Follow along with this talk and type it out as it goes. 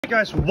Hey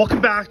guys,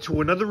 welcome back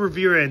to another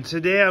review, and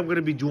today I'm going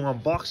to be doing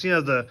unboxing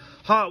of the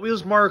Hot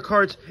Wheels Mario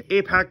Kart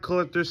 8-pack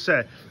collector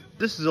set.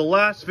 This is the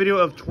last video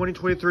of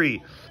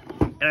 2023,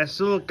 and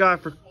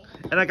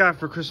I got it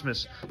for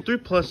Christmas. 3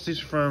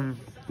 plushies from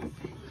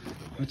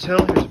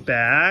Mattel. Here's a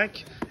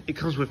bag. It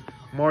comes with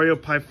Mario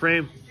pipe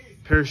frame,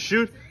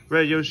 parachute,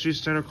 Red Yoshi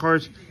standard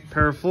cards,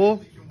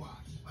 Paraful,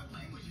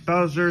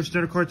 Bowser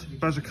standard cards,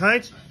 Bowser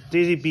kites,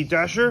 Daisy Beat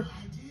Dasher,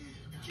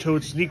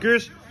 Toad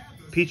sneakers,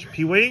 Peach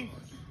P-Wing,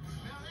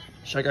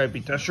 Shy Guy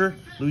Beat Dasher,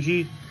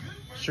 Luigi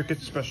Circuit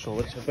Special.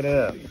 Let's open it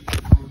up.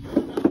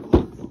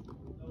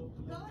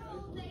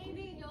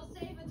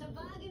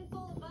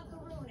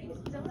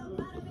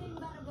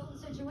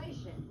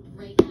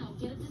 Right now,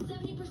 get up to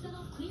 70%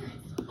 off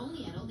clearance.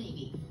 Only at Old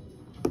Navy.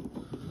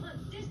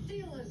 Look, this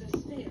deal is a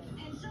steal,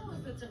 and so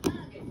is the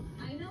toboggan.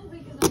 I know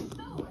because I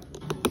saw it.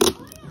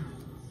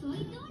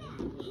 Soy Dora.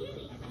 Hit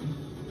it.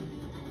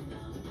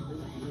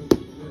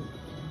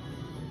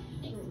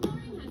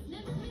 Exploring has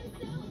never been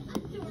so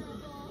adorable.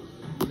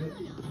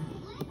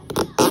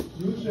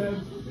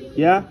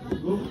 Yeah?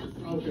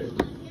 Okay.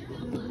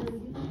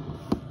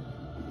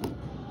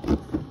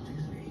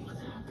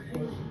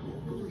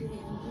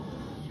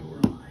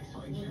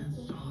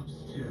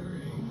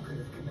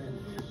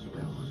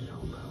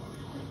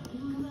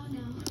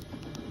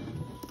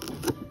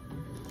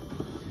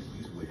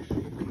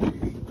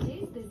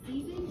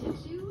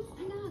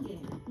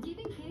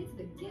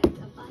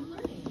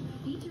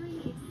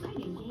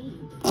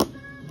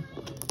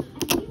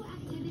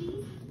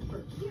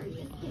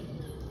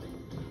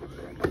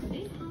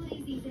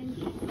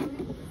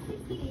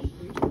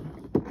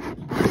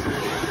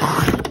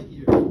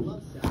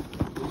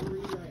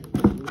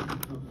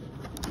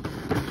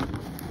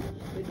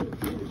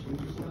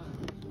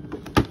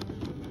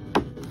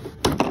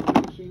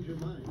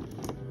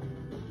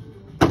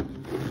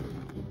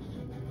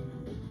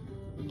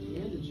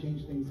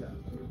 Change things up.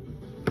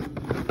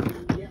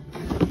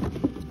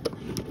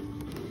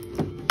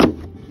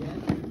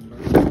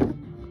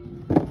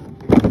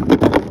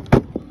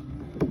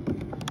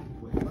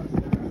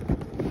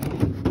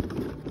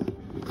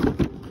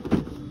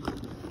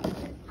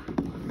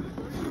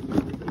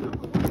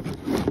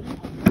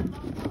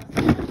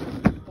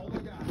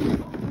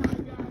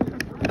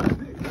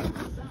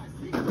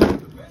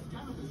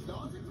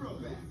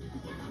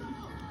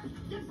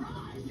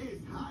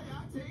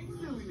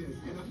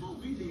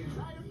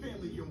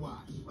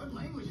 What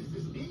language is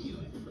this menu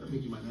in? I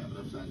think you might have it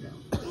upside down.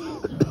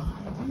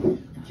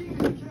 King and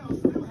the cow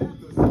still have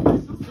those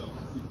special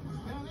sauce.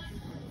 Now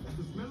that's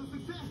the smell of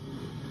success.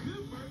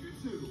 Good Burger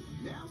 2,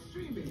 now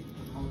streaming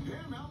on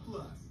Paramount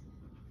Plus.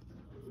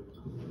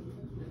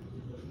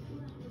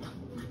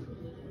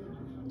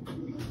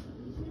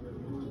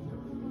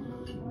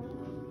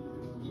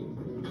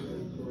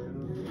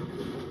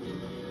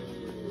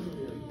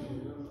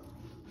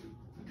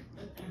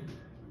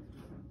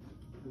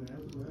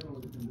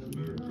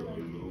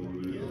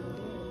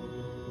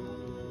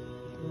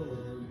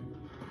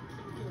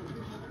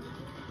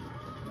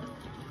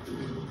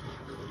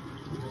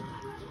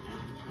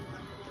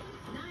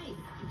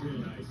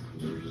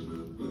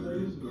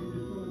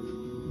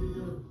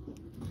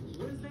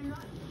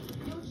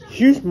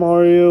 Here's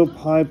Mario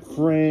pipe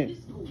frame.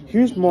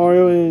 Here's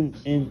Mario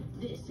in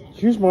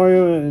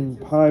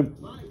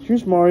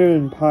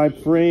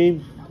pipe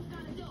frame,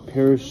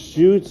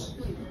 parachute.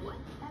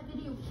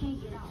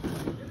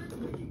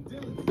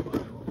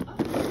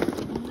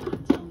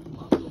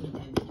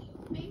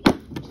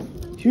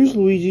 Here's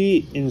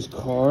Luigi in his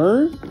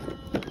car.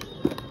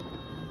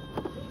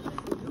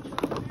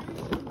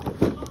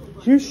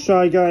 Here's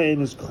Shy Guy in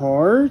his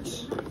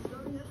cart.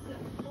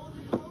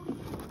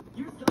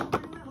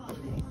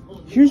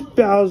 Here's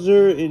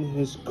Bowser in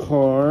his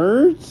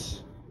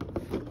cart.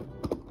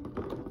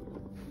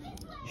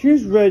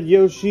 Here's Red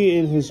Yoshi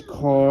in his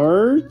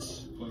cart.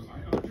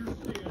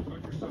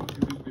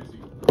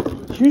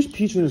 Here's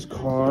Peach in his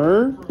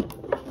car.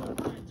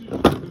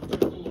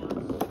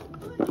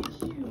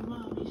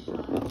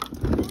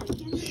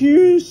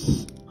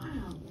 Here's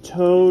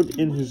Toad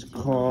in his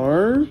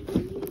car.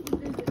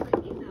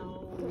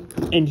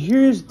 And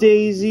here's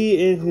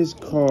Daisy in his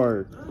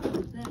car.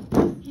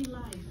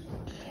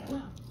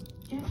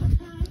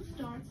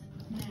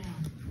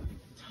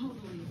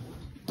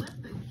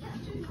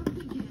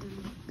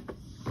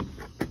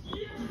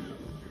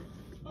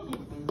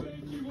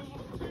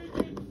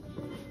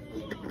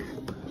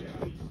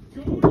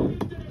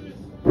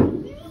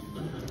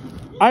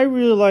 I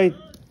really like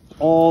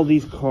all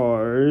these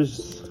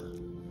cars.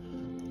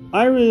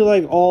 I really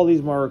like all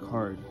these Mario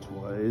Kart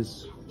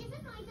toys.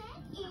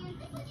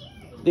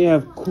 They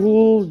have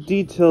cool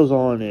details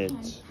on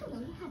it.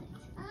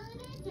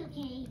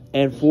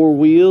 And 4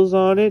 wheels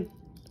on it.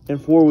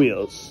 And 4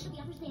 wheels.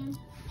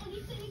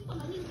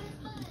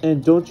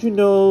 And don't you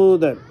know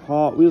that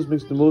Hot Wheels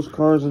makes the most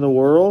cars in the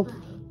world?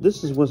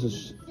 This is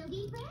what's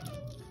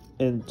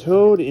and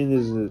Toad in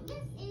his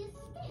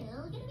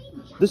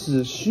This is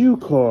a shoe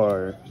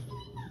car.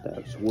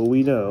 That's what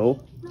we know.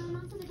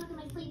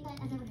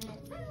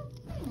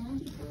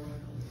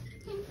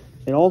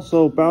 And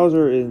also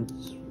Bowser in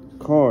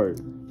card.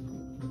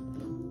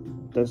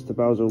 That's the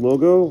Bowser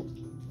logo.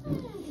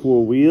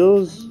 4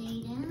 wheels.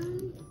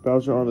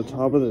 Bowser on the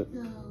top of it.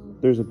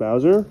 There's a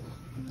Bowser.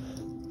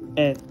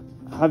 And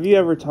have you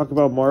ever talked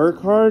about Mario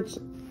Kart?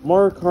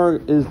 Mario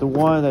Kart is the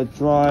one that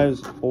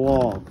drives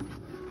along.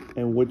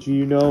 And what do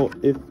you know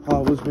if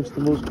Hot Wheels makes the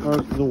most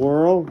cars in the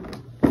world?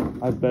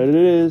 I bet it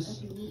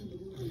is.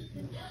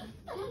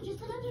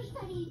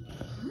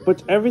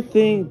 But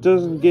everything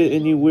doesn't get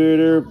any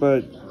weirder,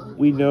 but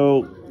we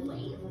know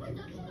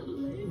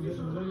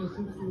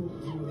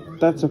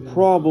that's a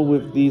problem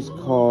with these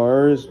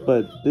cars,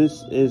 but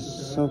this is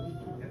some.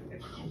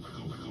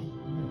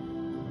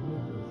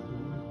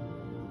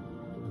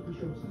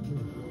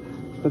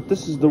 But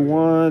this is the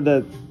one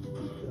that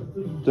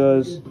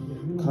does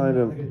kind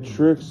of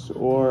tricks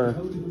or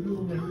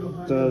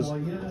does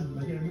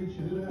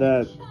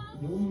that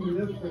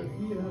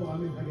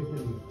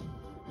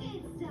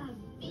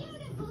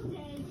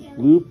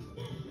looped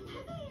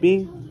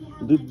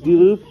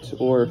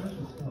or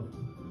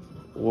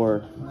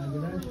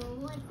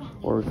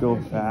go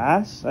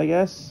fast, I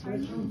guess.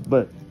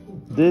 But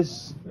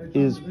this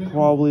is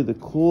probably the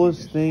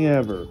coolest thing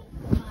ever.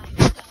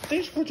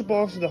 Thanks for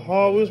unboxing the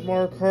Hot Wheels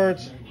Mario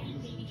Kart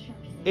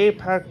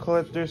 8-pack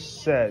collector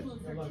set.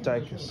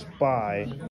 Like a spy.